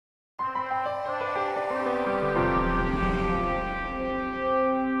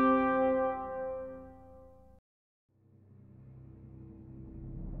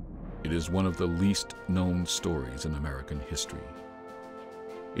is one of the least known stories in American history.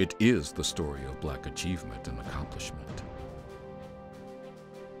 It is the story of Black achievement and accomplishment.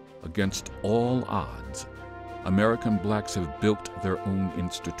 Against all odds, American Blacks have built their own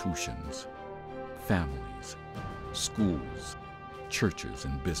institutions, families, schools, churches,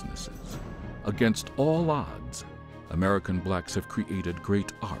 and businesses. Against all odds, American Blacks have created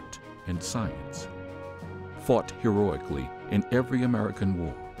great art and science, fought heroically in every American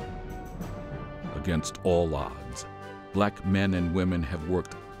war. Against all odds, Black men and women have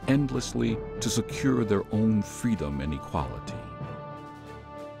worked endlessly to secure their own freedom and equality.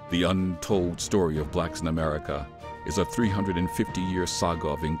 The untold story of Blacks in America is a 350-year saga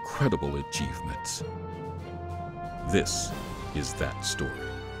of incredible achievements. This is that story.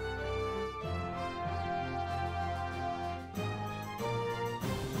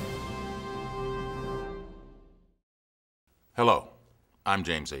 Hello, I'm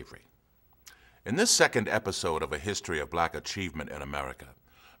James Avery. In this second episode of A History of Black Achievement in America,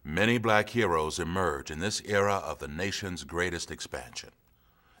 many Black heroes emerge in this era of the nation's greatest expansion.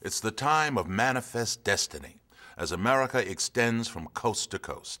 It's the time of manifest destiny as America extends from coast to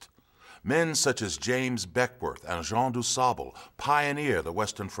coast. Men such as James Beckwourth and Jean du Sable pioneer the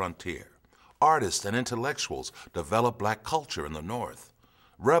Western frontier. Artists and intellectuals develop Black culture in the North.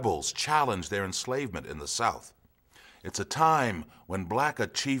 Rebels challenge their enslavement in the South. It's a time when Black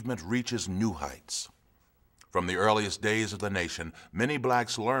achievement reaches new heights. From the earliest days of the nation, many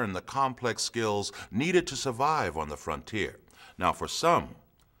Blacks learned the complex skills needed to survive on the frontier. Now, for some,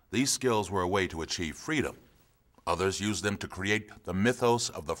 these skills were a way to achieve freedom. Others used them to create the mythos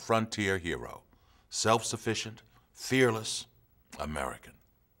of the frontier hero, self-sufficient, fearless, American.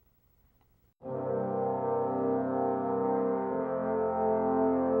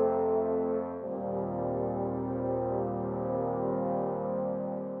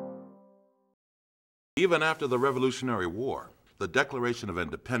 Even after the Revolutionary War, the Declaration of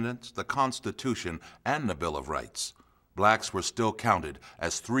Independence, the Constitution, and the Bill of Rights, Blacks were still counted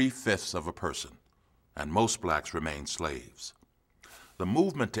as 3/5 of a person, and most Blacks remained slaves. The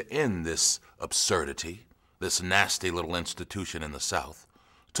movement to end this absurdity, this nasty little institution in the South,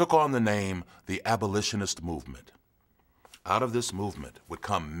 took on the name the Abolitionist Movement. Out of this movement would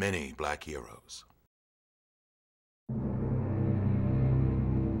come many Black heroes.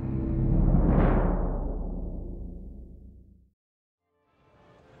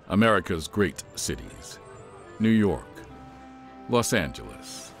 America's great cities: New York, Los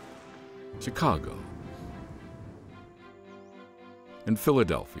Angeles, Chicago, and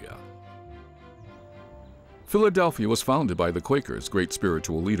Philadelphia. Philadelphia was founded by the Quakers' great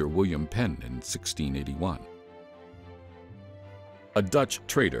spiritual leader William Penn in 1681. A Dutch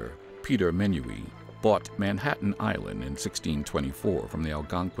trader, Peter Menuet, bought Manhattan Island in 1624 from the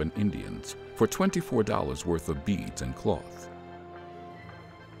Algonquin Indians for $24 worth of beads and cloth.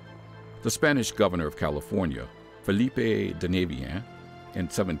 The Spanish governor of California, Felipe de Navien, in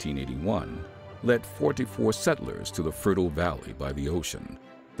 1781, led 44 settlers to the fertile valley by the ocean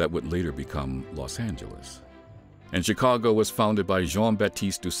that would later become Los Angeles. And Chicago was founded by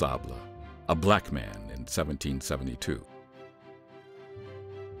Jean-Baptiste du Sable, a Black man, in 1772.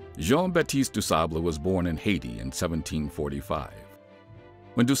 Jean-Baptiste du Sable was born in Haiti in 1745.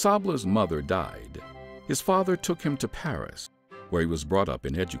 When du Sable's mother died, his father took him to Paris, where he was brought up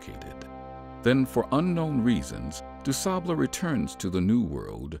and educated. Then, for unknown reasons, du Sable returns to the New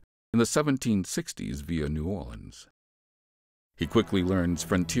World in the 1760s via New Orleans. He quickly learns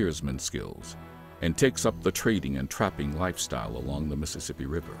frontiersman skills and takes up the trading and trapping lifestyle along the Mississippi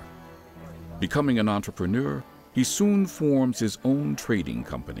River. Becoming an entrepreneur, he soon forms his own trading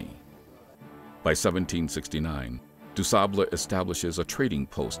company. By 1769, du Sable establishes a trading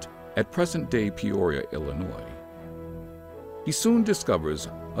post at present-day Peoria, Illinois. He soon discovers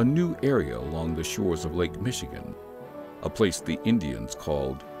a new area along the shores of Lake Michigan, a place the Indians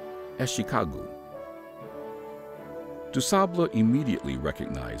called Chicago. Du Sable immediately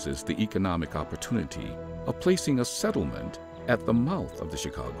recognizes the economic opportunity of placing a settlement at the mouth of the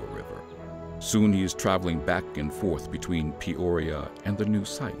Chicago River. Soon he is traveling back and forth between Peoria and the new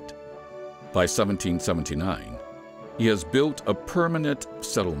site. By 1779, he has built a permanent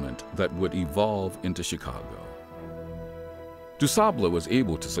settlement that would evolve into Chicago. Du Sable was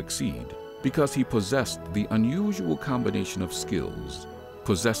able to succeed because he possessed the unusual combination of skills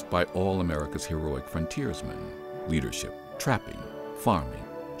possessed by all America's heroic frontiersmen: leadership, trapping, farming,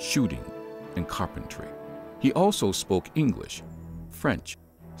 shooting, and carpentry. He also spoke English, French,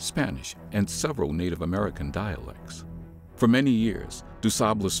 Spanish, and several Native American dialects. For many years, du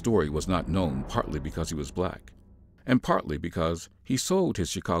Sable's story was not known, partly because he was Black. and partly because he sold his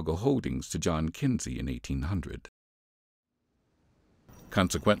Chicago holdings to John Kinsey in 1800.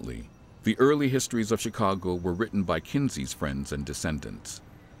 Consequently, the early histories of Chicago were written by Kinsey's friends and descendants.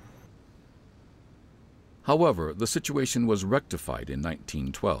 However, the situation was rectified in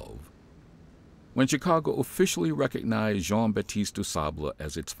 1912, when Chicago officially recognized Jean-Baptiste du Sable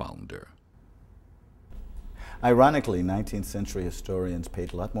as its founder. Ironically, 19th century historians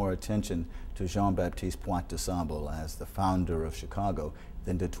paid a lot more attention to Jean-Baptiste Pointe du Sable as the founder of Chicago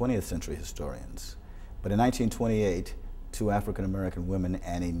than did 20th century historians. But in 1928, two African-American women,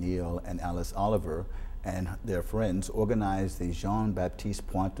 Annie Neal and Alice Oliver, and their friends organized the Jean-Baptiste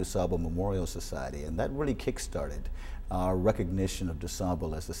Pointe du Sable Memorial Society, and that really kick-started our recognition of du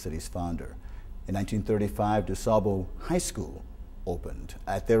Sable as the city's founder. In 1935, Du Sable High School opened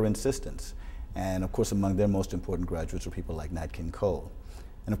at their insistence. And of course, among their most important graduates were people like Nat King Cole.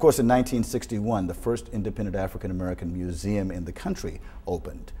 And of course, in 1961, the first independent African-American museum in the country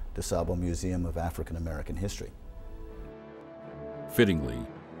opened, Du Sable Museum of African-American History. Fittingly,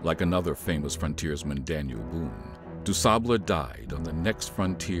 like another famous frontiersman, Daniel Boone, Du Sable died on the next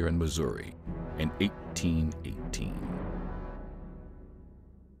frontier in Missouri in 1818.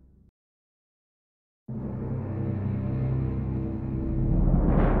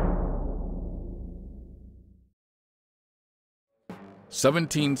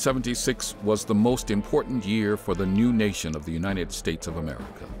 (1776) was the most important year for the new nation of the United States of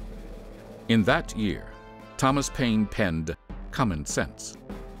America. In that year, Thomas Paine penned Common Sense.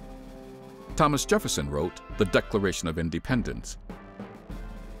 Thomas Jefferson wrote the Declaration of Independence.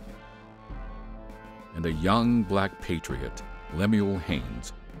 And a young black patriot, Lemuel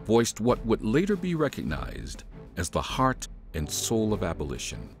Haynes, voiced what would later be recognized as the heart and soul of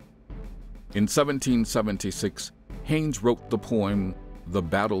abolition. In 1776, Haynes wrote the poem The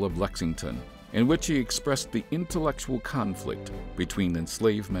Battle of Lexington, in which he expressed the intellectual conflict between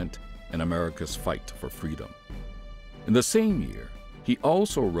enslavement and America's fight for freedom. In the same year, he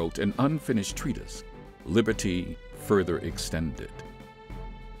also wrote an unfinished treatise, Liberty Further Extended.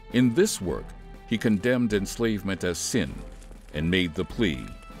 In this work, he condemned enslavement as sin and made the plea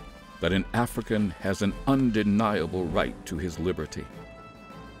that an African has an undeniable right to his liberty.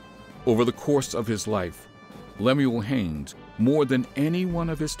 Over the course of his life, Lemuel Haynes, more than anyone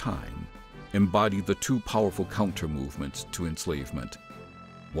of his time, embodied the two powerful counter-movements to enslavement.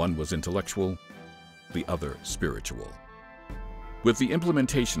 One was intellectual, the other spiritual. With the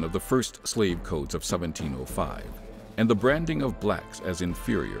implementation of the first slave codes of 1705 and the branding of blacks as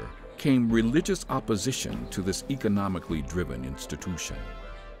inferior, came religious opposition to this economically driven institution.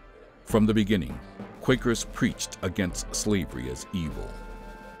 From the beginning, Quakers preached against slavery as evil.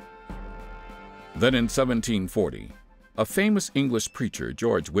 Then in 1740, a famous English preacher,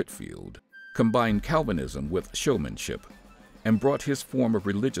 George Whitefield, combined Calvinism with showmanship and brought his form of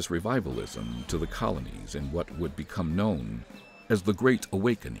religious revivalism to the colonies in what would become known as the Great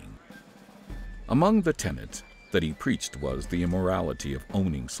Awakening. Among the tenets that he preached was the immorality of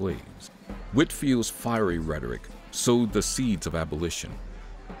owning slaves. Whitefield's fiery rhetoric sowed the seeds of abolition.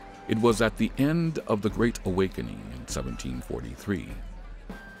 It was at the end of the Great Awakening in 1743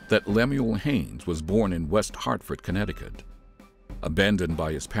 that Lemuel Haynes was born in West Hartford, Connecticut. Abandoned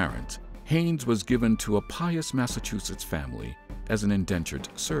by his parents, Haynes was given to a pious Massachusetts family as an indentured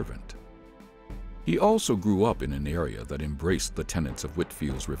servant. He also grew up in an area that embraced the tenets of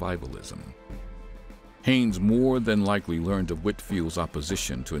Whitefield's revivalism. Haynes more than likely learned of Whitefield's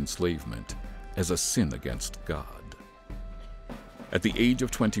opposition to enslavement as a sin against God. At the age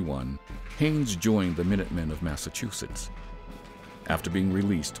of 21, Haynes joined the Minutemen of Massachusetts. After being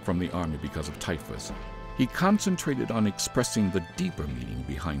released from the army because of typhus, he concentrated on expressing the deeper meaning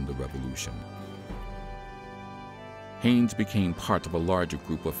behind the revolution. Haynes became part of a larger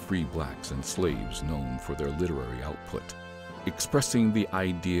group of free blacks and slaves known for their literary output, expressing the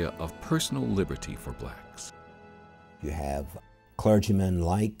idea of personal liberty for blacks. You have clergymen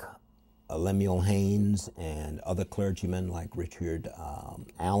like Lemuel Haynes and other clergymen like Richard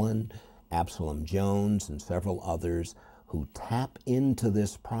Allen, Absalom Jones, and several others who tap into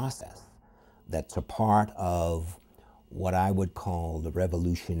this process that's a part of what I would call the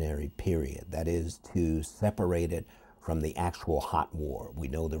revolutionary period. That is, to separate it from the actual hot war. We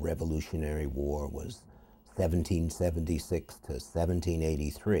know the Revolutionary War was 1776 to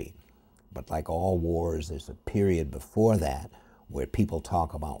 1783. But like all wars, there's a period before that where people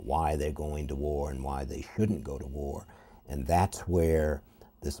talk about why they're going to war and why they shouldn't go to war. And that's where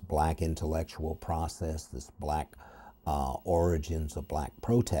this black intellectual process, this black origins of black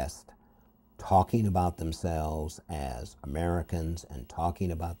protest, talking about themselves as Americans and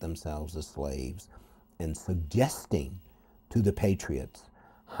talking about themselves as slaves, and suggesting to the patriots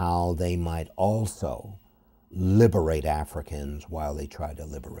how they might also liberate Africans while they try to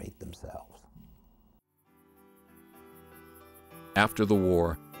liberate themselves. After the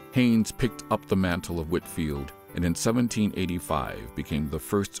war, Haynes picked up the mantle of Whitefield and in 1785 became the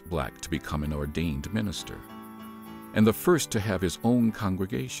first black to become an ordained minister and the first to have his own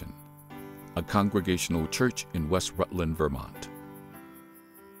congregation, a Congregational church in West Rutland, Vermont.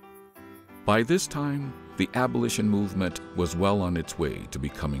 By this time, the abolition movement was well on its way to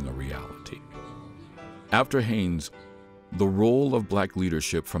becoming a reality. After Haynes, the role of black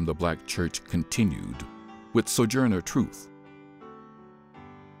leadership from the black church continued with Sojourner Truth,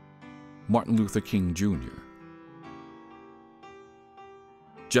 Martin Luther King Jr.,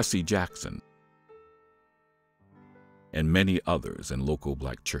 Jesse Jackson, and many others in local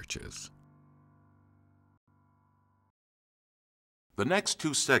black churches. The next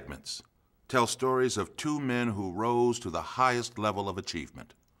two segments tell stories of two men who rose to the highest level of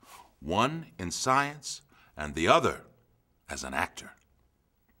achievement, one in science and the other as an actor.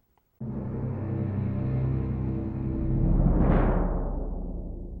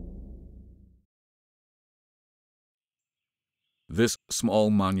 This small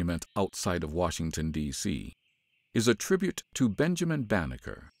monument outside of Washington, D.C., is a tribute to Benjamin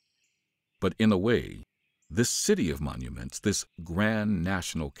Banneker. But in a way, this city of monuments, this grand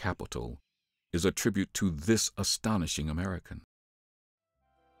national capital, is a tribute to this astonishing American.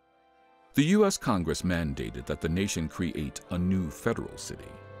 The U.S. Congress mandated that the nation create a new federal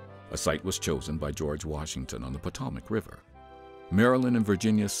city. A site was chosen by George Washington on the Potomac River. Maryland and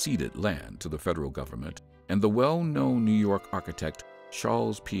Virginia ceded land to the federal government, and the well-known New York architect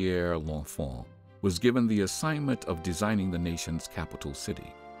Charles Pierre L'Enfant was given the assignment of designing the nation's capital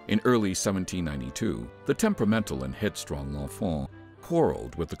city. In early 1792, the temperamental and headstrong L'Enfant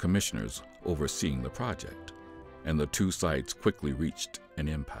quarreled with the commissioners overseeing the project, and the two sides quickly reached an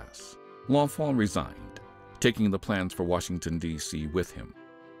impasse. L'Enfant resigned, taking the plans for Washington, D.C. with him.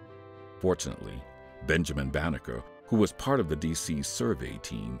 Fortunately, Benjamin Banneker, who was part of the D.C. survey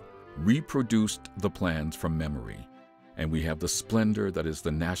team, reproduced the plans from memory, and we have the splendor that is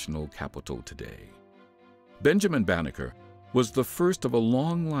the national capital today. Benjamin Banneker was the first of a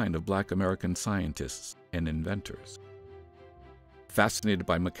long line of black American scientists and inventors. Fascinated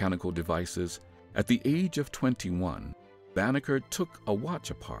by mechanical devices, at the age of 21, Banneker took a watch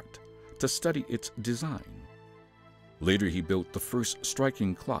apart to study its design. Later, he built the first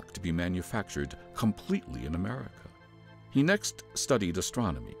striking clock to be manufactured completely in America. He next studied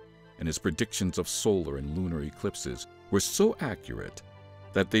astronomy, and his predictions of solar and lunar eclipses were so accurate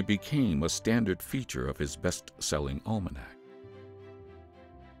that they became a standard feature of his best-selling almanac.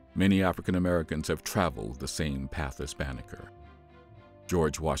 Many African Americans have traveled the same path as Banneker.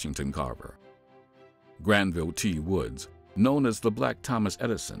 George Washington Carver, Granville T. Woods, known as the Black Thomas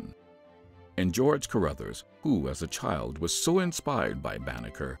Edison, and George Carruthers, who as a child was so inspired by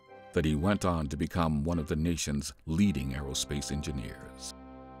Banneker that he went on to become one of the nation's leading aerospace engineers.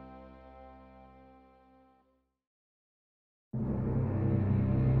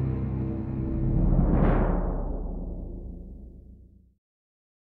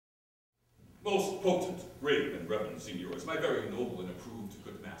 Most potent, grave, and reverend signors, my very noble and approved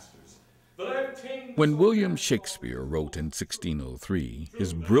good masters, that I obtained... When William Shakespeare wrote in 1603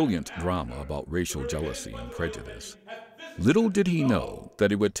 his brilliant drama about racial jealousy and prejudice, little did he know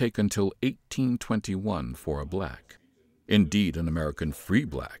that it would take until 1821 for a black, indeed an American free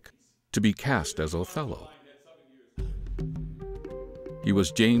black, to be cast as Othello. He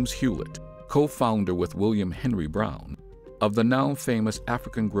was James Hewlett, co-founder with William Henry Brown of the now famous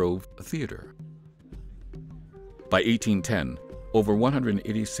African Grove Theater. By 1810, over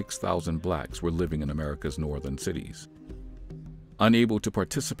 186,000 blacks were living in America's northern cities. Unable to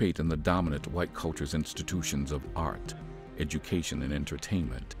participate in the dominant white culture's institutions of art, education, and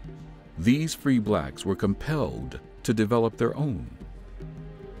entertainment, these free blacks were compelled to develop their own.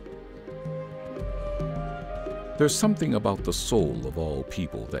 There's something about the soul of all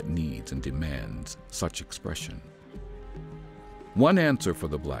people that needs and demands such expression. One answer for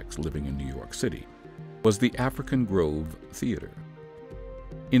the blacks living in New York City was the African Grove Theater.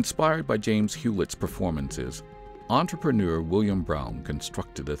 Inspired by James Hewlett's performances, entrepreneur William Brown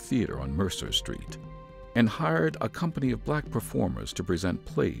constructed a theater on Mercer Street and hired a company of black performers to present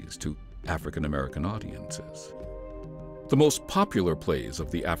plays to African American audiences. The most popular plays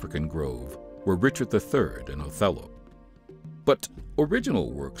of the African Grove were Richard III and Othello, but original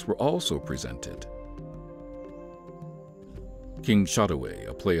works were also presented. King Shotaway,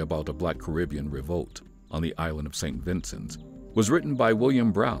 a play about a black Caribbean revolt on the island of St. Vincent, was written by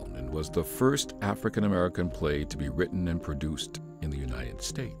William Brown and was the first African-American play to be written and produced in the United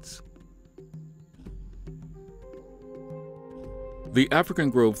States. The African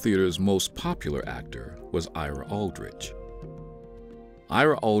Grove Theater's most popular actor was Ira Aldridge.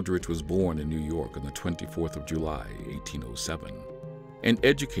 Ira Aldridge was born in New York on the 24th of July, 1807, and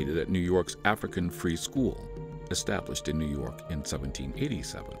educated at New York's African Free School, established in New York in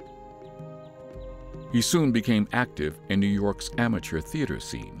 1787. He soon became active in New York's amateur theater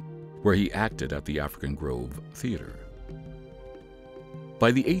scene, where he acted at the African Grove Theater.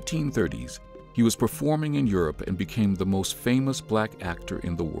 By the 1830s, he was performing in Europe and became the most famous black actor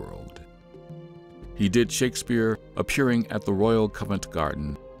in the world. He did Shakespeare, appearing at the Royal Covent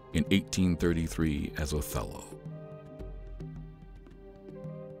Garden in 1833 as Othello.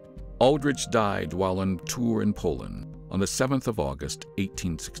 Aldrich died while on tour in Poland on the 7th of August,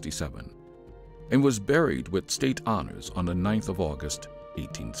 1867, and was buried with state honors on the 9th of August,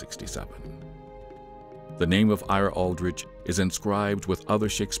 1867. The name of Ira Aldridge is inscribed with other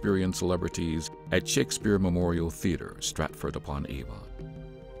Shakespearean celebrities at Shakespeare Memorial Theater, Stratford-upon-Avon.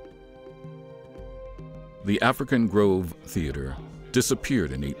 The African Grove Theater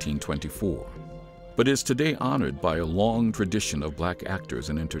disappeared in 1824, but is today honored by a long tradition of black actors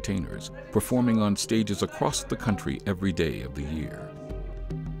and entertainers performing on stages across the country every day of the year.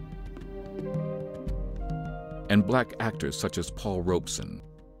 And black actors such as Paul Robeson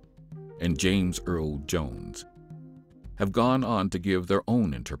and James Earl Jones have gone on to give their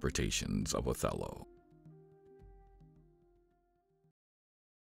own interpretations of Othello.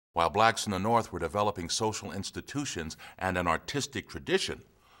 While blacks in the North were developing social institutions and an artistic tradition,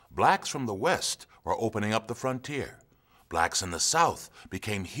 blacks from the West were opening up the frontier. Blacks in the South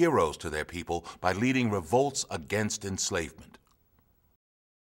became heroes to their people by leading revolts against enslavement.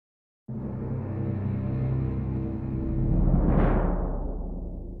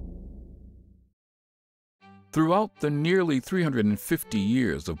 Throughout the nearly 350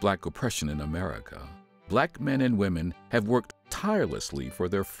 years of black oppression in America, black men and women have worked tirelessly for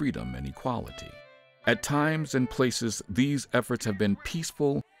their freedom and equality. At times and places, these efforts have been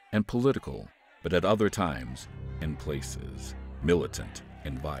peaceful and political, but at other times and places, militant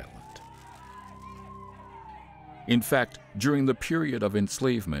and violent. In fact, during the period of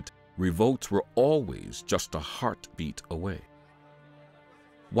enslavement, revolts were always just a heartbeat away.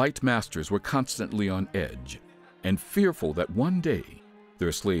 White masters were constantly on edge and fearful that one day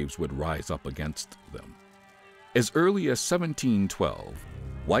their slaves would rise up against them. As early as 1712,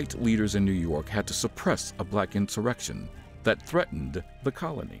 white leaders in New York had to suppress a black insurrection that threatened the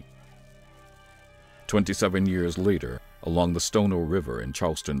colony. 27 years later, along the Stono River in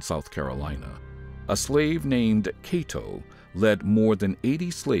Charleston, South Carolina, a slave named Cato led more than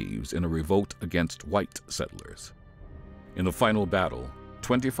 80 slaves in a revolt against white settlers. In the final battle,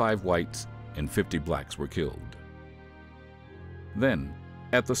 25 whites and 50 blacks were killed. Then,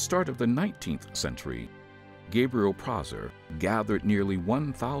 at the start of the 19th century, Gabriel Prosser gathered nearly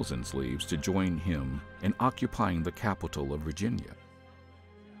 1,000 slaves to join him in occupying the capital of Virginia.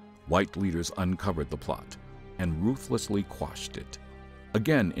 White leaders uncovered the plot and ruthlessly quashed it.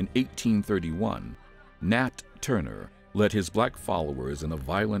 Again, in 1831, Nat Turner led his black followers in a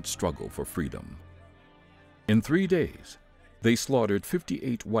violent struggle for freedom. In 3 days, they slaughtered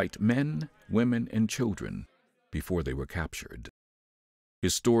 58 white men, women, and children before they were captured.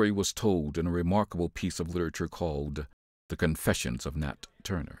 His story was told in a remarkable piece of literature called The Confessions of Nat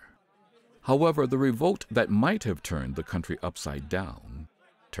Turner. However, the revolt that might have turned the country upside down,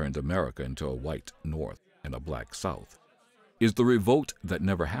 turned America into a white North and a black South, is the revolt that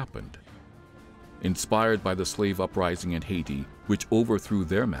never happened. Inspired by the slave uprising in Haiti, which overthrew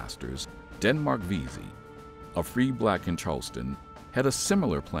their masters, Denmark Vesey, a free black in Charleston, had a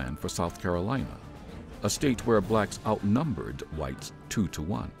similar plan for South Carolina, a state where blacks outnumbered whites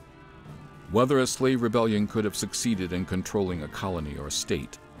 2-to-1. Whether a slave rebellion could have succeeded in controlling a colony or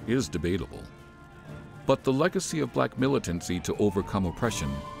state is debatable. But the legacy of black militancy to overcome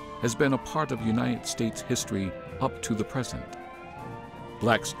oppression has been a part of United States history up to the present.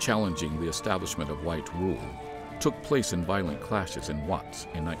 Blacks challenging the establishment of white rule took place in violent clashes in Watts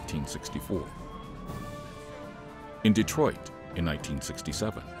in 1964, in Detroit in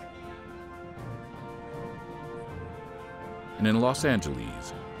 1967, and in Los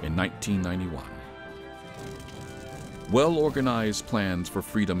Angeles in 1991. Well-organized plans for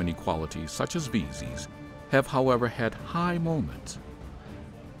freedom and equality, such as Vesey's, have, however, had high moments.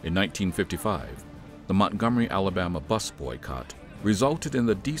 In 1955, the Montgomery, Alabama bus boycott resulted in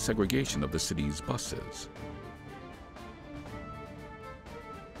the desegregation of the city's buses.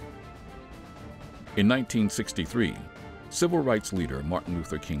 In 1963, Civil rights leader Martin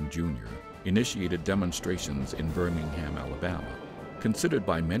Luther King Jr. initiated demonstrations in Birmingham, Alabama, considered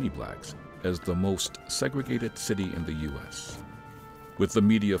by many blacks as the most segregated city in the U.S. With the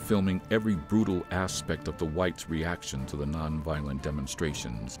media filming every brutal aspect of the whites' reaction to the nonviolent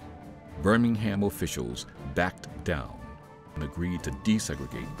demonstrations, Birmingham officials backed down and agreed to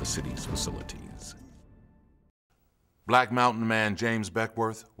desegregate the city's facilities. Black mountain man James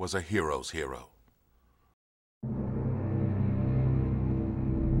Beckwourth was a hero's hero.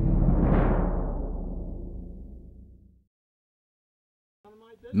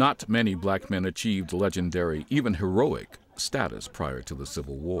 Not many black men achieved legendary, even heroic, status prior to the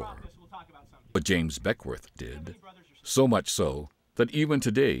Civil War. But James Beckwourth did, so much so that even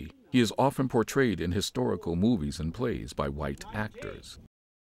today he is often portrayed in historical movies and plays by white actors.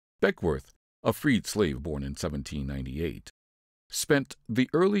 Beckwourth, a freed slave born in 1798, spent the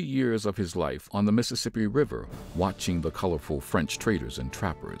early years of his life on the Mississippi River watching the colorful French traders and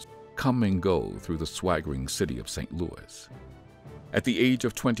trappers come and go through the swaggering city of St. Louis. At the age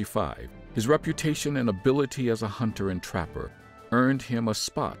of 25, his reputation and ability as a hunter and trapper earned him a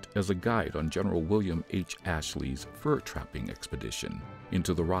spot as a guide on General William H. Ashley's fur trapping expedition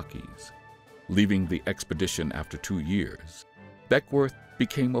into the Rockies. Leaving the expedition after 2 years, Beckwourth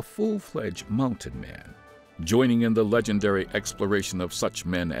became a full-fledged mountain man, joining in the legendary exploration of such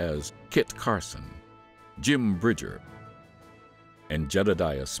men as Kit Carson, Jim Bridger, and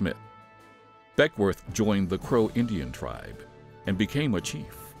Jedediah Smith. Beckwourth joined the Crow Indian tribe and became a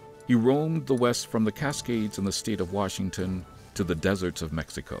chief. He roamed the West from the Cascades in the state of Washington to the deserts of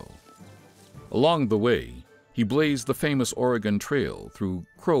Mexico. Along the way, he blazed the famous Oregon Trail through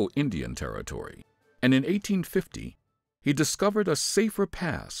Crow Indian territory, and in 1850, he discovered a safer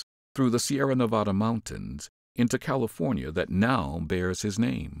pass through the Sierra Nevada mountains into California that now bears his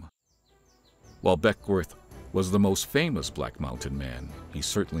name. While Beckwourth was the most famous black mountain man, he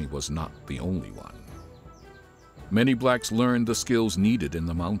certainly was not the only one. Many blacks learned the skills needed in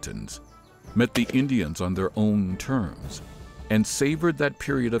the mountains, met the Indians on their own terms, and savored that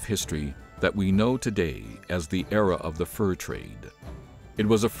period of history that we know today as the era of the fur trade. It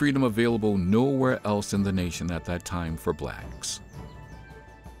was a freedom available nowhere else in the nation at that time for blacks.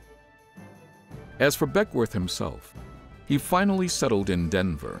 As for Beckwourth himself, he finally settled in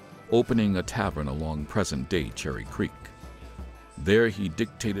Denver, opening a tavern along present-day Cherry Creek. There he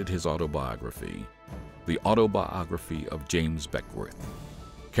dictated his autobiography, The Autobiography of James Beckwourth,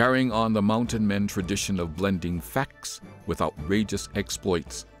 carrying on the mountain men tradition of blending facts with outrageous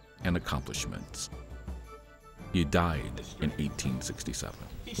exploits and accomplishments. He died in 1867.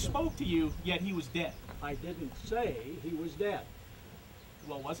 He spoke to you, yet he was dead. I didn't say he was dead.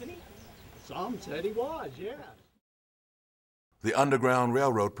 Well, wasn't he? Some said he was, yes. The Underground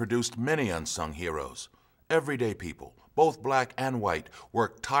Railroad produced many unsung heroes. Everyday people, both black and white,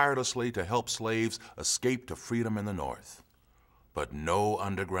 worked tirelessly to help slaves escape to freedom in the North. But no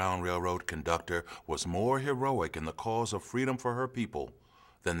Underground Railroad conductor was more heroic in the cause of freedom for her people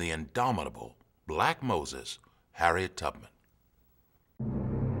than the indomitable Black Moses, Harriet Tubman.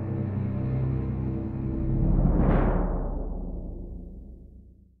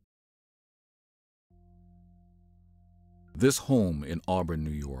 This home in Auburn, New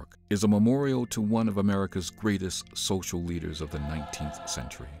York, is a memorial to one of America's greatest social leaders of the 19th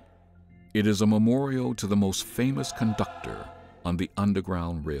century. It is a memorial to the most famous conductor on the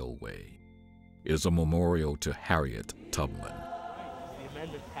Underground Railway. It is a memorial to Harriet Tubman. The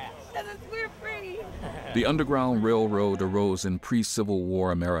amendment passed. We're free. The Underground Railroad arose in pre-Civil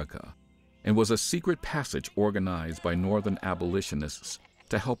War America and was a secret passage organized by Northern abolitionists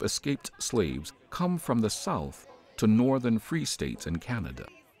to help escaped slaves come from the South to northern free states in Canada.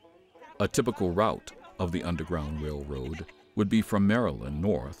 A typical route of the Underground Railroad would be from Maryland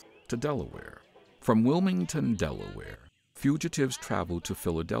north to Delaware. From Wilmington, Delaware, fugitives traveled to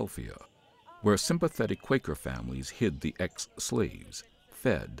Philadelphia, where sympathetic Quaker families hid the ex-slaves,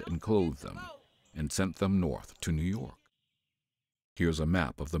 fed and clothed them, and sent them north to New York. Here's a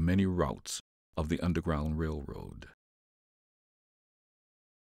map of the many routes of the Underground Railroad.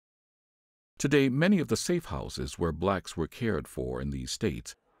 Today, many of the safe houses where blacks were cared for in these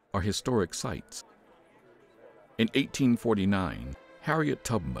states are historic sites. In 1849, Harriet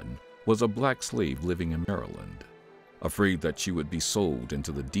Tubman was a black slave living in Maryland. Afraid that she would be sold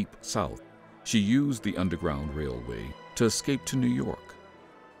into the deep South, she used the Underground Railway to escape to New York.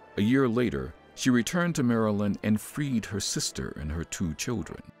 A year later, she returned to Maryland and freed her sister and her 2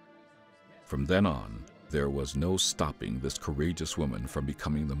 children. From then on, there was no stopping this courageous woman from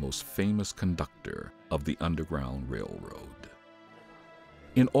becoming the most famous conductor of the Underground Railroad.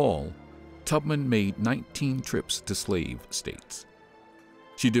 In all, Tubman made 19 trips to slave states.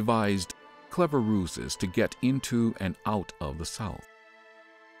 She devised clever ruses to get into and out of the South.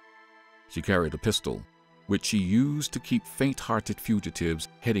 She carried a pistol, which she used to keep faint-hearted fugitives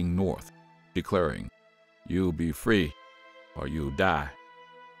heading north, declaring, "You'll be free, or you'll die."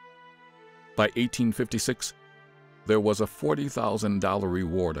 By 1856, there was a $40,000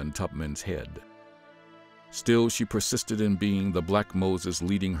 reward on Tubman's head. Still, she persisted in being the Black Moses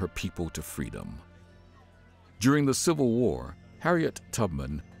leading her people to freedom. During the Civil War, Harriet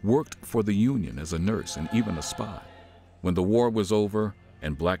Tubman worked for the Union as a nurse and even a spy. When the war was over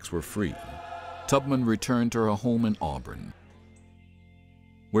and blacks were free, Tubman returned to her home in Auburn,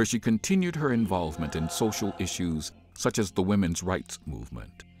 where she continued her involvement in social issues such as the women's rights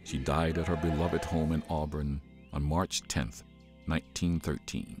movement. She died at her beloved home in Auburn on March 10,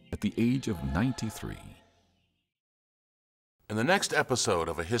 1913, at the age of 93. In the next episode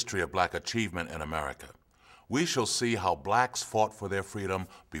of A History of Black Achievement in America, we shall see how blacks fought for their freedom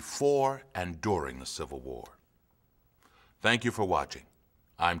before and during the Civil War. Thank you for watching.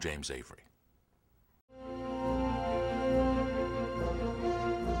 I'm James Avery.